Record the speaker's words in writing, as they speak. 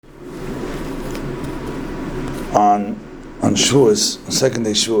On Shavuos, on second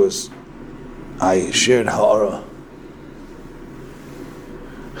day Shavuos, I shared ha'ara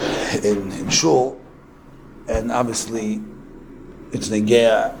in shul, and obviously it's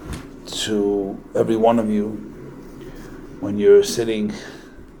negea to every one of you when you're sitting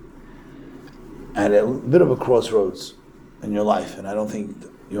at a bit of a crossroads in your life, and I don't think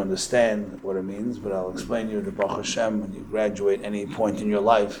you understand what it means, but I'll explain to you the Baruch Hashem, when you graduate any point in your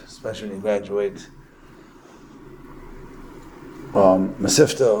life, especially when you graduate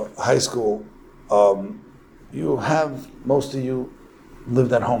Masifta, high school, most of you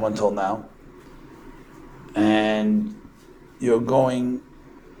lived at home until now, and you're going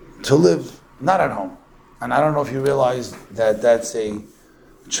to live not at home. And I don't know if you realize that that's a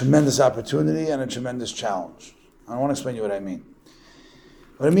tremendous opportunity and a tremendous challenge. I want to explain to you what I mean.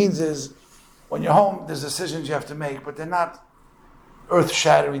 What it means is, when you're home, there's decisions you have to make, but they're not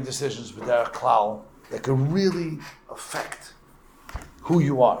earth-shattering decisions, but they're a klal that can really affect who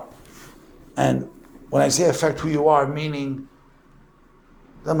you are. And when I say affect who you are, meaning,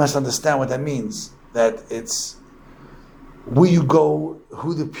 you must understand what that means, that it's where you go,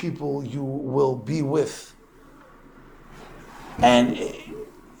 who the people you will be with, and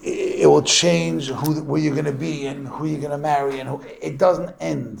it will change where you're going to be and who you're going to marry, and it doesn't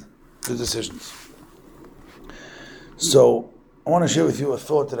end the decisions. So I want to share with you a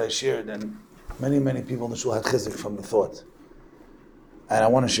thought that I shared, and many people in the shul had chizuk from the thought, and I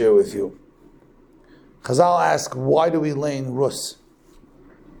want to share with you. Chazal ask, why do we lane Rus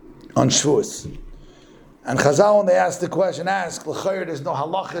on Shavuos? And Chazal, when they ask the question, l'chayr, there's no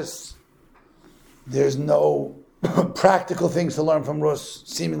halachas, there's no practical things to learn from Rus.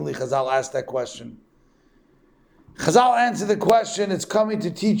 Seemingly, Chazal asked that question. Chazal answered the question, it's coming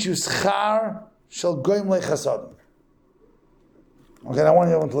to teach you schar shel goyim lechasadim. Okay, I want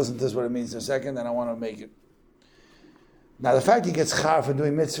you to listen to this, what it means in a second, and I want to make it. Now, the fact he gets schar for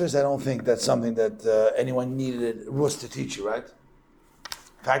doing mitzvahs, I don't think that's something that anyone needed Rus to teach you, right?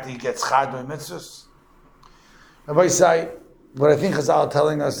 The fact that he gets schar doing mitzvahs. Rabbi say, what I think Chazal are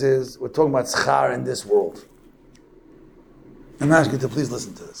telling us is, we're talking about schar in this world. I'm asking you to please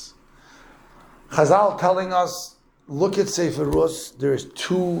listen to this. Chazal telling us, look at Sefer Rus, there's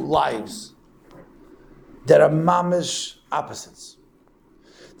two lives that are mamish opposites.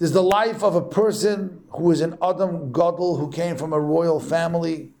 There's the life of a person who is an Adam Gadol, who came from a royal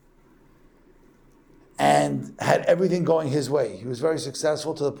family and had everything going his way. He was very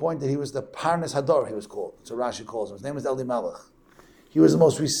successful to the point that he was the Parnas Hador, he was called. So Rashi calls him. His name was Elimelech. He was the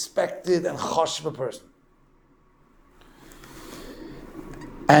most respected and chashuv person.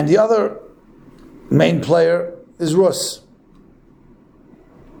 And the other main player is Rus,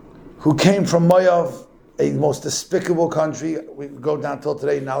 who came from Moav, a most despicable country. We go down till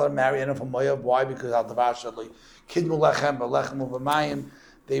today, now they're marrying from Moav. Why? Because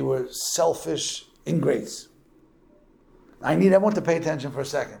they were selfish ingrates. I need everyone to pay attention for a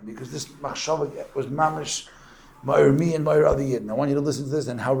second, because this machshava was mamish ma'ir me and ma'ir other yidden. I want you to listen to this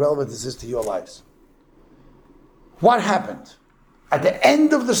and how relevant this is to your lives. What happened? At the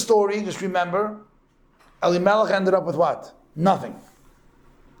end of the story, just remember, Elimelech ended up with what? Nothing.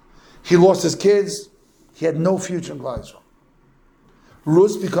 He lost his kids. He had no future in Klal Yisrael.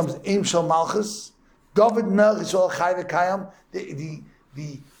 Rus becomes Im Shel Malchus. David Melech Yisrael Chai V'Kayam.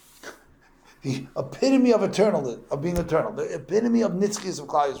 The epitome of being eternal. The epitome of Nitzchis of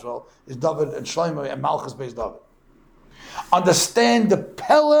Klal Yisrael is David and Shlomo and Malchus based David. Understand the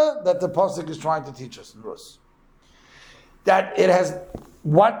pella that the pasuk is trying to teach us in Rus. That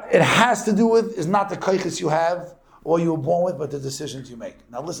what it has to do with is not the koiches you have or you were born with, but the decisions you make.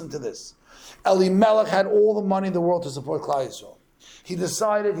 Now listen to this. Elimelech had all the money in the world to support Klal Yisrael. He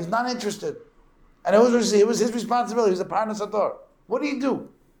decided he's not interested. And it was his responsibility. He was the Parnas Hador. What did he do?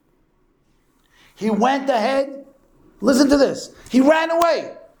 He went ahead, listen to this, he ran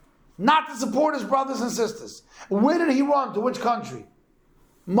away, not to support his brothers and sisters. Where did he run? To which country?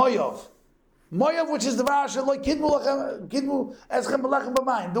 Moav. Moav, which is the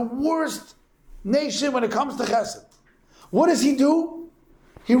the worst nation when it comes to chesed. What does he do?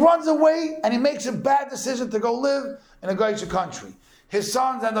 He runs away and he makes a bad decision to go live in a Goyish country. His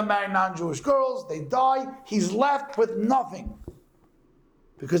sons end up marrying non-Jewish girls, they die, he's left with nothing.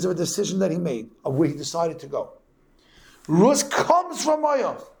 Because of a decision that he made, of where he decided to go. Rus comes from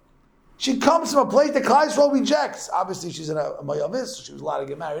Moav. She comes from a place that Klal Yisrael rejects. Obviously, she's a Moavist, so she was allowed to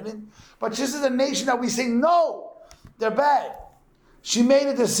get married in. But this is a nation that we say, no, they're bad. She made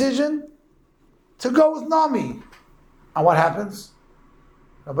a decision to go with Nami. And what happens?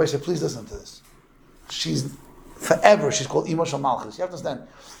 Rabbi said, please listen to this. She's called Imo Shel Malchus. You have to understand,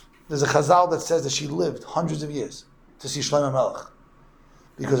 There's a Chazal that says that she lived hundreds of years to see Shlomo Melech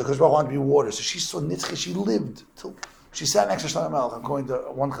because the Kodesh Baruch Hu wanted to be water. So she saw Nitzchi. She lived till she sat next to Shlomo Melech, according to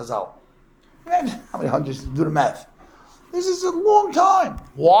one Chazal. How many hundreds? Do the math. This is a long time.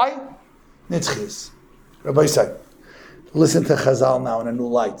 Why? Nitzchis. Rabbi said, listen to Chazal now in a new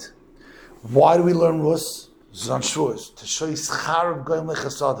light. Why do we learn Rus? This is on Shavuos, to show you schar of goyim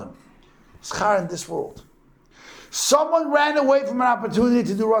lechasadim. Schar in this world. Someone ran away from an opportunity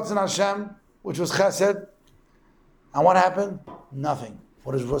to do Ratzon Hashem, which was chesed. And what happened? Nothing.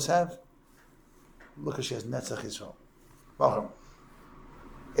 What does Rus have? Look at she has Netzach Yisrael. Welcome.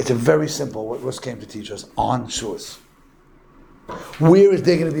 It's a very simple, what Rus came to teach us on Shavuos. Where is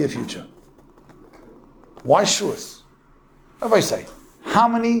there going to be a future? Why Shavuos? What do I say? How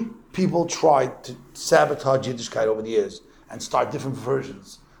many people tried to sabotage Yiddishkeit over the years and start different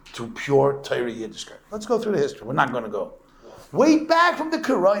versions to pure Torah Yiddishkeit? Let's go through the history. We're not going to go way back from the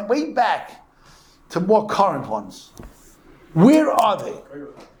Quran, way back to more current ones. Where are they?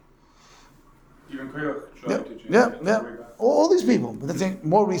 Even Koyach. Yeah. All these people. But the thing,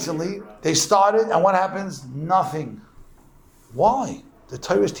 more recently, they started, and what happens? Nothing. Why? The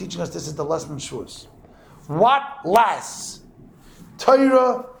Torah is teaching us this is the lesson in Shavuos. What lasts?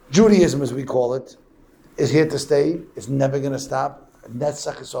 Torah, Judaism as we call it, is here to stay. It's never going to stop.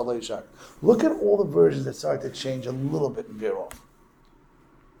 Look at all the versions that started to change a little bit and veer off.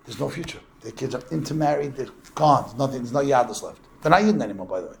 There's no future. Their kids are intermarried. They're gone. There's nothing. There's no yadus left. They're not Yidden anymore,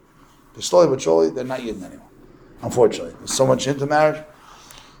 by the way. They're slowly but surely, they're not Yidden anymore. Unfortunately. There's so much intermarriage.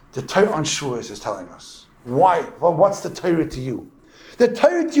 The Torah on Shavuos is telling us. Why? Well, what's the Torah to you? The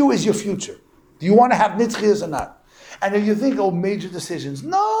Torah to you is your future. Do you want to have nitzchias or not? And if you think, major decisions.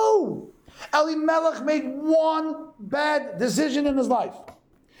 No! Elimelech made one bad decision in his life.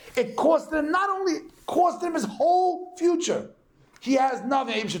 It cost him, not only cost him his whole future. He has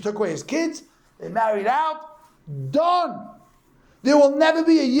nothing. Abisha took away his kids. They married out. Done. There will never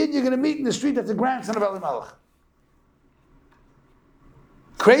be a Yid you're going to meet in the street that's the grandson of Elimelech.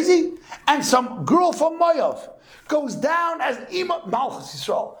 Crazy? And some girl from Moav goes down as Ima Malchus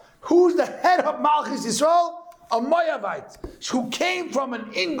Yisrael. Who's the head of Malchus Yisrael? A Moavite who came from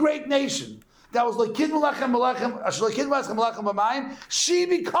an ingrate nation that was like Kid Melechem Melechem. She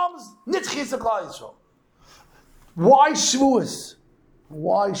becomes Nitzchis of Klal Yisrael. Why Shavuos?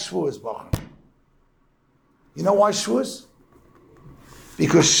 Why Shavuos, Bachar? You know why Shavuos?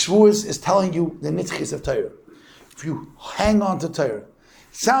 Because Shavuos is telling you the Nitzchis of Torah. If you hang on to Torah, it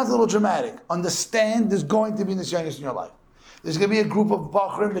sounds a little dramatic. Understand there's going to be Nisyanis in your life. There's going to be a group of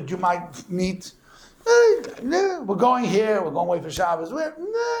Bachrim that you might meet. We're going here, we're going away for Shabbos. I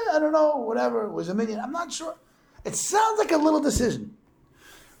don't know, whatever. It was a million. I'm not sure. It sounds like a little decision.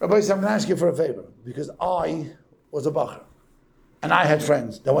 Rabbi said, I'm going to ask you for a favor, because I was a Bachar. And I had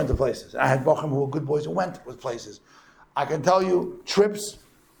friends that went to places. I had Bachrim who were good boys who went with places. I can tell you trips,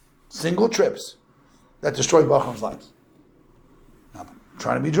 single trips, that destroyed Bachrim's lives. Now, I'm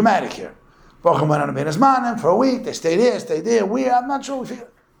trying to be dramatic here. Bachrim went on a Benes Manim for a week. They stayed here, stayed there. I'm not sure. We figured.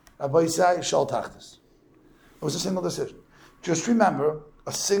 Rabbi Yisai, Shal Tachtis. It was a single decision. Just remember,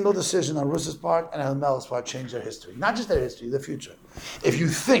 a single decision on Rus's part and Elimelech's part changed their history. Not just their history, their future. If you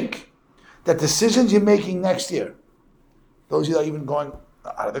think that decisions you're making next year, those of you that are even going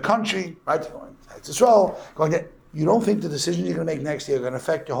out of the country, right, going to Israel, you don't think the decisions you're going to make next year are going to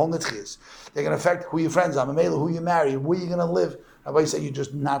affect your whole nitzchias. They're going to affect who your friends are, Mamela, who you marry, where you're going to live. Rabbi Yisai, you're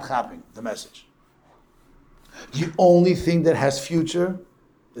just not happy the message. The only thing that has future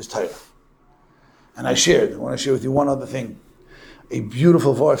is Torah. And I want to share with you one other thing. A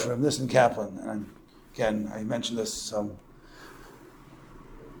beautiful voice from Nissen Kaplan. And again, I mentioned this.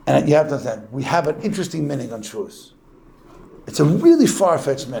 And you have to understand, we have an interesting minig on Shavuos. It's a really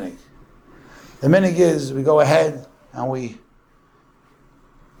far-fetched minig. The minig is, we go ahead and we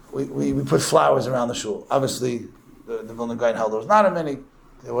put flowers around the shul. Obviously, the Vilna Gaon held there was not a minig.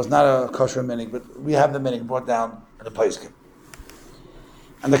 There was not a kosher minig, but we have the minig brought down in the place.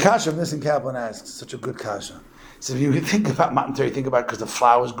 And the kasha of Nissen Kaplan asks, such a good kasha. He says, if you think about Matan Torah, you think about because the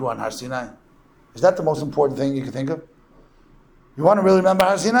flowers grew on Har Sinai. Is that the most important thing you can think of? You want to really remember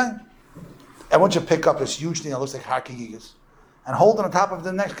Har Sinai? I want you to pick up this huge thing that looks like Har Kigigas and hold it on top of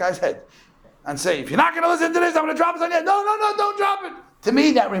the next guy's head and say, if you're not going to listen to this, I'm going to drop it on you. No, don't drop it. To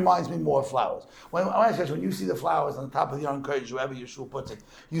me, that reminds me more of flowers. When you see the flowers on the top of the Yarn Kurdish, whoever your shul puts it,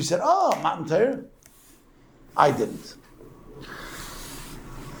 you said, oh, Matan Torah? I didn't.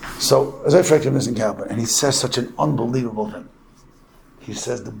 So, as I reflect on Nissen Kaplan, and he says such an unbelievable thing. He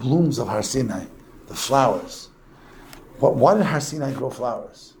says the blooms of Har Sinai, the flowers. Why did Har Sinai grow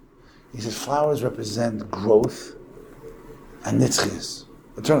flowers? He says flowers represent growth and nitzchias.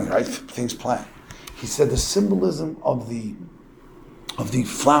 eternally, right? Things plan. He said the symbolism of the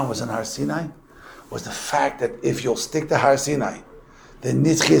flowers in Har Sinai was the fact that if you'll stick to Har Sinai, the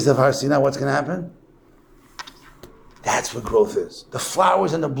nitzchis of Har Sinai, what's going to happen? That's what growth is. The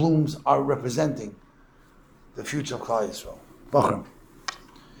flowers and the blooms are representing the future of Klal Yisrael. Bachram.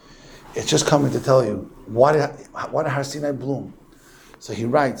 It's just coming to tell you, why did Har Sinai bloom? So he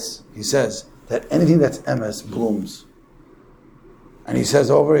writes, he says, that anything that's emes blooms. And he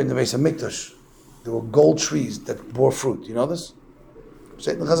says over in the Beis HaMikdash, there were gold trees that bore fruit. You know this?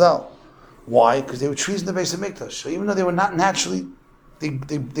 Say it in the Chazal. Why? Because they were trees in the Beis HaMikdash. So even though they were not naturally,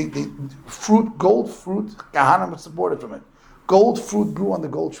 gold fruit, Kahanim was supported from it. Gold fruit grew on the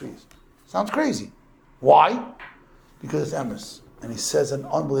gold trees. Sounds crazy. Why? Because it's emes. And he says an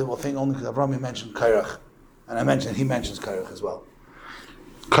unbelievable thing only because Avrami mentioned Kairach. And he mentions Kairach as well.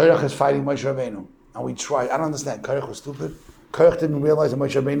 Kairach is fighting Moshe Rabbeinu. And we tried. I don't understand. Kairach was stupid. Kairach didn't realize that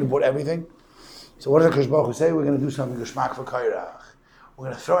Moshe Rabbeinu bought everything. So what does the Kodesh Baruch Hu say? We're going to do something geschmack for Kairach. We're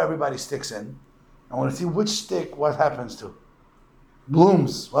going to throw everybody's sticks in. And we're going to see which stick, what happens to.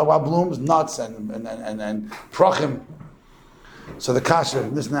 Blooms. What blooms? Nuts and prochim. So the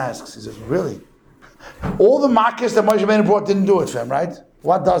Kasher, listen, asks, he says, really? All the makkahs that Moshe Rabbeinu brought didn't do it for him, right?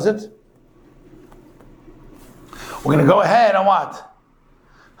 What does it? We're going to go ahead and what?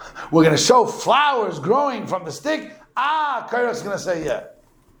 We're going to show flowers growing from the stick. Kairach's going to say, yeah.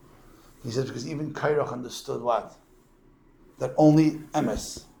 He says, because even Kairach understood what? That only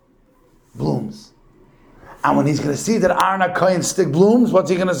emes blooms. And when he's going to see that Aaron HaKohen's stick blooms,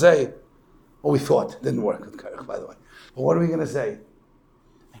 what's he going to say? Well, we thought. It didn't work with Kairach, by the way. But what are we going to say?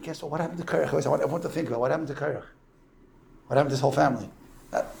 And guess what? What happened to Kairach? I want everyone to think about what happened to Kairach. What happened to his whole family?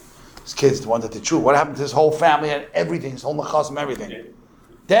 His kids, the ones that they chew. What happened to his whole family and everything, his whole nechasim, everything?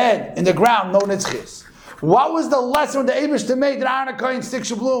 Dead, in the ground, no nitzchis. What was the lesson when the Eibishter made that Aaron HaKohen's stick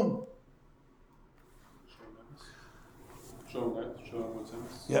should bloom?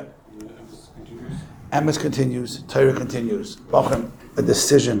 Yeah. Emes continues, Torah continues. A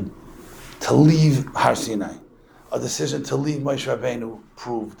decision to leave Har Sinai, a decision to leave Moshe Rabbeinu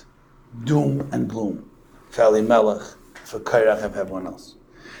proved doom and gloom for Elimelech, for Kairach, and for everyone else.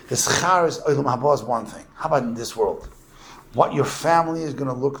 The schar is Olam Haba is one thing. How about in this world? What your family is going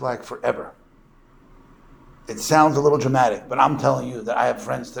to look like forever. It sounds a little dramatic, but I'm telling you that I have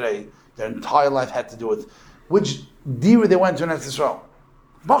friends today, their entire life had to do with which dira they went to in Eretz Yisrael.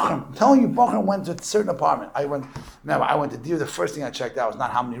 Bachram, I'm telling you, Bachram went to a certain apartment. I went to Dira, the first thing I checked out was not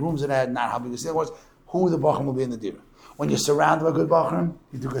how many rooms it had, not how big the ceiling was, who the Bachram will be in the Dira. When you're surrounded by good Bachram,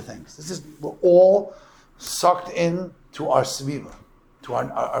 you do good things. We're all sucked in to our sviva, to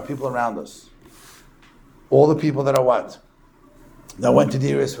our people around us. All the people that are what? That went to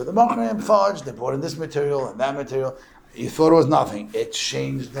Diras for the Bachram, fudge, they brought in this material and that material. You thought it was nothing. It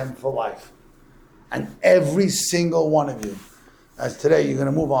changed them for life. And every single one of you, as today you're going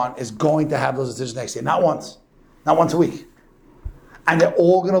to move on, is going to have those decisions next year. Not once a week. And they're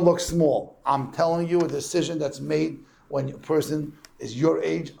all going to look small. I'm telling you, a decision that's made when a person is your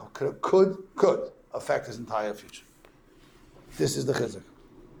age could affect his entire future. This is the chizuk.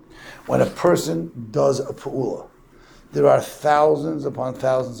 When a person does a pu'ula, there are thousands upon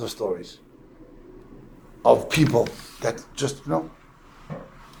thousands of stories of people that just, the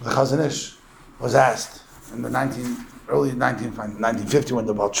Chazon Ish was asked in the early 1950 when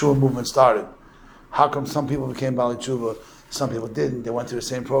the Baal Tshuva movement started, how come some people became Baal Tshuva, some people didn't? They went through the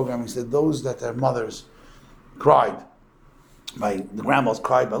same program. He said those that their mothers cried, the grandmas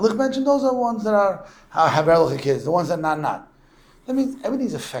cried, but look, mention those are ones that have Erlich kids, the ones that not. That means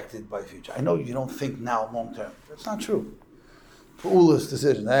everything's affected by the future. I know you don't think now long term. That's not true. For Ula's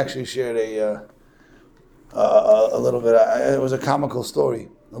decision, I actually shared a little bit. It was a comical story,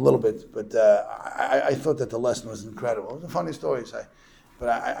 a little bit, but I thought that the lesson was incredible. It was a funny story, but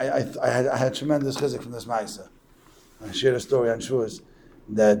I had tremendous chizuk from this ma'isa. I shared a story on Shavuos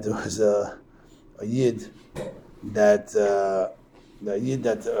that there was a yid that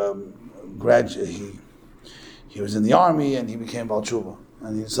graduated. He was in the army and he became Baal Tshuva,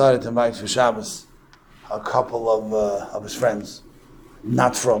 and he decided to invite for Shabbos a couple of his friends,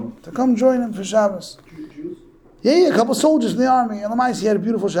 to come join him for Shabbos. Jews? Yeah, a couple of soldiers in the army. And he had a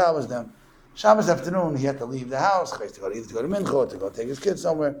beautiful Shabbos then. Shabbos afternoon, he had to leave the house, either to go to Mincha, to go take his kids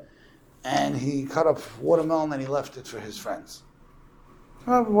somewhere. And he cut up watermelon and he left it for his friends.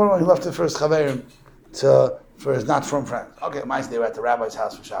 He left it for his chaverim, for his not from friends. Okay, they were at the rabbi's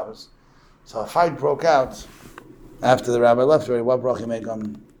house for Shabbos. So a fight broke out after the rabbi left already. What bracha make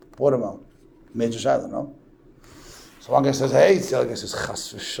on watermelon? Major shayla, no? So one guy says, hey, the other guy says,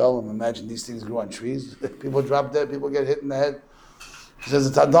 chas v'shalom, imagine these things grew on trees. People drop dead, people get hit in the head. He says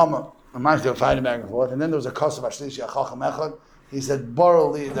it's Adama. And they were fighting back and forth. And then there was a Kosav Ashlishi, a Chacham Echad. He said,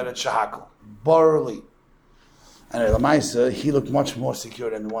 Barley, that it's Shahakal. Barley. And Lamaisa, he looked much more secure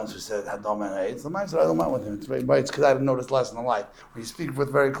than the ones who said Hadam and Eitz. Lamaisa, I don't mind with him. It's very bright. It's because I didn't know this lesson in life. When you speak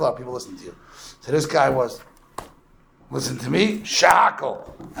with very clear, people listen to you. So this guy was, listen to me,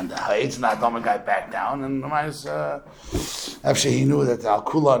 Shahakal. And the Eitz and the Hadam guy backed down. And Lamaisa, after he knew that Al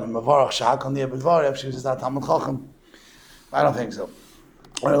Kula and Mavarach Shahakal near Bidvar, after he was at Talmud Chacham. I don't think so.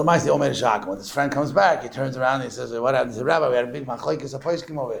 When Lamaisa, they all made a Shahakal. When his friend comes back, he turns around and he says, what happened? He said, Rabbi, we had a big machlokes, a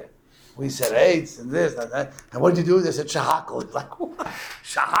poskim over here. We said Eitz and this and that. And what did you do? They said Shahakal. He's like, what?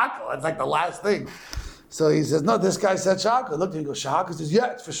 Shahakal? That's like the last thing. So he says, no, this guy said Shahakal. He looked at him and goes, Shahakal? He says,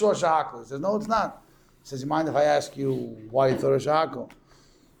 yeah, it's for sure Shahakal. He says, no, it's not. He says, you mind if I ask you why you thought of Shahakal?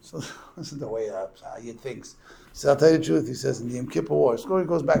 So this is the way he thinks. He says, I'll tell you the truth. He says, in the Yom Kippur War, the story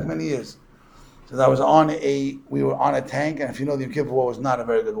goes back many years. He says, we were on a tank, and if you know, the Yom Kippur War was not a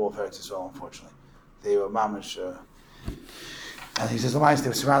very good war for Eretz Yisrael, unfortunately. They were mamish. And he says, they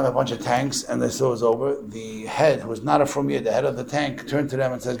were surrounded by a bunch of tanks, and they saw it was over. The head, who was not a from the head of the tank, turned to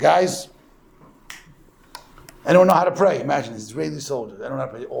them and says, guys, anyone know how to pray? Imagine, it's Israeli soldiers. They don't know how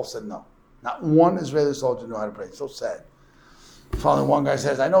to pray. They all said no. Not one Israeli soldier knew how to pray. It's so sad. Finally, one guy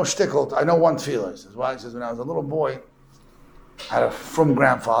says, I know shtickle, I know one tefillah. He says, why? He says, when I was a little boy, I had a from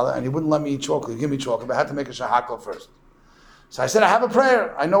grandfather, and he wouldn't let me eat chocolate. He'd give me chocolate, but I had to make a shahakal first. So I said, I have a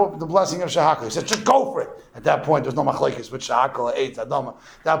prayer. I know the blessing of Shahakal. He said, just go for it. At that point, there was no machlokes with Shahakal, Eitz, Adama.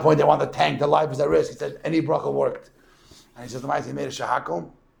 At that point, they wanted the tank. Their life was at risk. He said, any bracha worked. And he says, he made a Shahakal.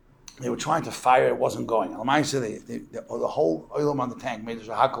 They were trying to fire. It wasn't going. The whole oilam on the tank made a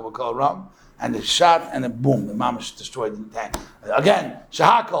Shahakal with Kol Ram. And they shot, and then boom, the mamash destroyed the tank. Again,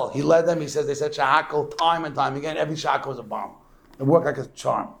 Shahakal. He led them. He says, they said Shahakal time and time again. Every Shahakal was a bomb. It worked like a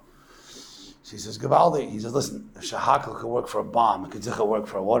charm. He says, Gavaldi, he says, listen, if Shahakal could work for a bomb, it could work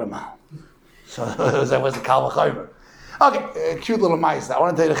for a watermelon. So that was a Kal V'chomer. Okay, cute little Maisa. I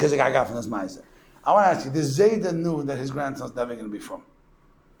want to tell you the chizik I got from this Maisa. I want to ask you, this Zayda knew that his grandson's never going to be from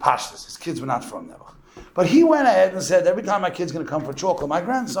Pashtus. His kids were not from Nebuch. But he went ahead and said, every time my kid's going to come for chocolate, my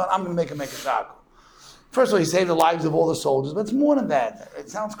grandson, I'm going to make a Shahakal. First of all, he saved the lives of all the soldiers, but it's more than that. It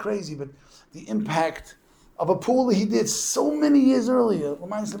sounds crazy, but the impact of a pool that he did so many years earlier,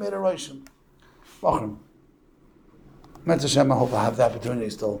 Maisa made a Roshim. Met Hashem, I hope I have the opportunity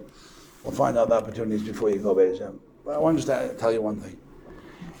still. We'll find out the opportunities before you go, Be'ez Hashem. But I want just to tell you one thing.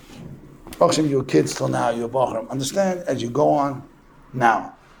 Hashem, you're kids till now, you're Bachram. Understand, as you go on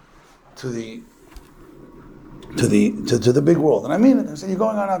now to the big world, and I mean it, I say you're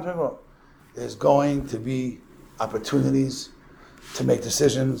going on out to the big world. There's going to be opportunities to make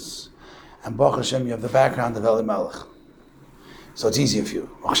decisions, and Baruch Hashem, you have the background of Eli Melech. So it's easier for you.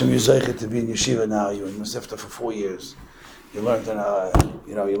 Hashem, you're zeichet to be in yeshiva now. You're in Masifta for 4 years. You learned,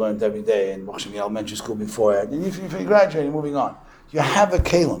 you learned every day in Hashem, elementary school before it. And if you graduate, you're moving on. You have a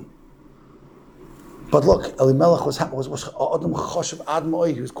kalim. But look, Elimelech was Adam Choshev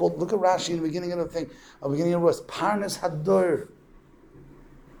Admoi. He was called. Look at Rashi in the beginning of the thing. The beginning of Rus. Parnas Hador.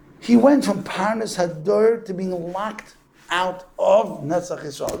 He went from Parnas Hador to being locked out of Netzach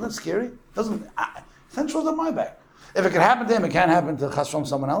Yisrael. Isn't that scary? Central's on my back. If it can happen to him, it can't happen to Chasrom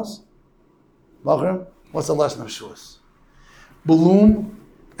someone else. What's the lesson of Shavuos? Bloom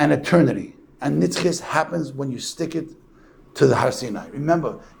and eternity. And Nitzchis happens when you stick it to the Har Sinai.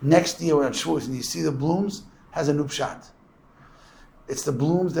 Remember, next year we're at Shavuos and you see the blooms, has a new pshat. It's the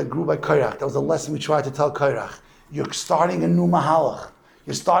blooms that grew by Korach. That was the lesson we tried to tell Korach. You're starting a new Mahalach.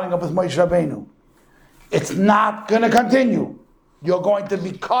 You're starting up with Moshe Rabbeinu. It's not going to continue. You're going to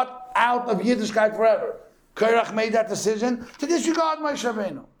be cut out of Yiddishkeit forever. Korach made that decision to disregard Moshe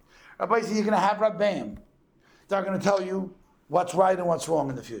Rabbeinu. Rabbi said, you're going to have Rabbeim. They're going to tell you what's right and what's wrong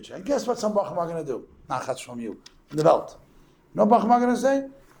in the future. And guess what some Bacham are going to do? Nachats from you. In the belt. No Bacham are going to say?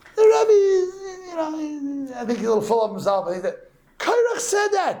 The Rabbi, I think he's a little full of himself. I think that Korach said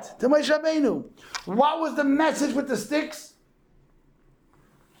that to Moshe Rabbeinu. What was the message with the sticks?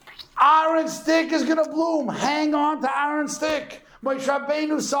 Aaron's stick is going to bloom. Hang on to Aaron's stick. Moshe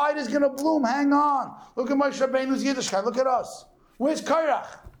Rabbeinu's side is going to bloom. Hang on. Look at Moshe Rabbeinu's Yiddishkeit. Look at us. Where's Korach?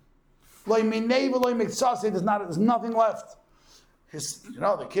 There's nothing left.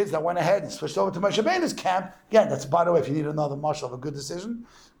 The kids that went ahead and switched over to Moshe Rabbeinu's camp. Again, that's, by the way, if you need another marshal of a good decision,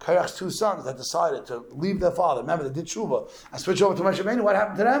 Korach's 2 sons that decided to leave their father. Remember, they did tshuva and switch over to Moshe Rabbeinu. What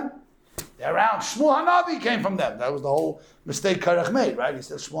happened to them? They're around. Shmuel Hanavi came from them. That was the whole mistake Korach made, right? He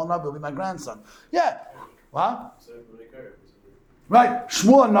said, Shmuel Hanavi will be my grandson. Yeah. What? Right.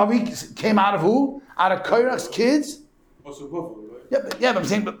 Shmuel Hanavi came out of who? Out of Korach's kids? Also Buffalo, right? But I'm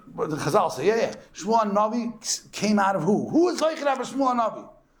saying, but the Chazal say, Shmuel Navi came out of who? Who is like to have a Shmuel Navi?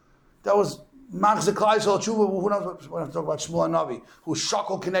 That was Machzeh Klal Yisrael Tshuva. Who knows what I'm talking about? Shmuel Navi, who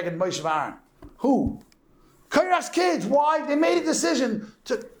shackle connected Moshe Aaron. Who? Kaira's kids. Why? They made a decision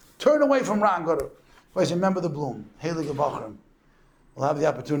to turn away from Ran. Go to. Guys, remember the bloom. Heilige Bachrim. We'll have the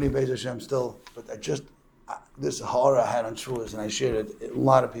opportunity, Beis Hashem, still. But this horror I had on Shavuos, and I shared it. A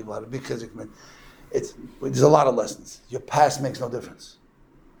lot of people had a big chizuk. There's a lot of lessons. Your past makes no difference.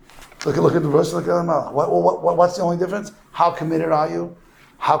 Look at the verse. Look at them out. What's the only difference? How committed are you?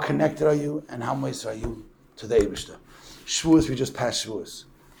 How connected are you? And how moist are you to the Eibishter? Shavuos, we just passed Shavuos.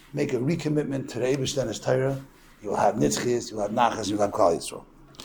 Make a recommitment to the Eibishter and His Torah. You will have nitzchis, you will have nachas, you will have Klal Yisrael.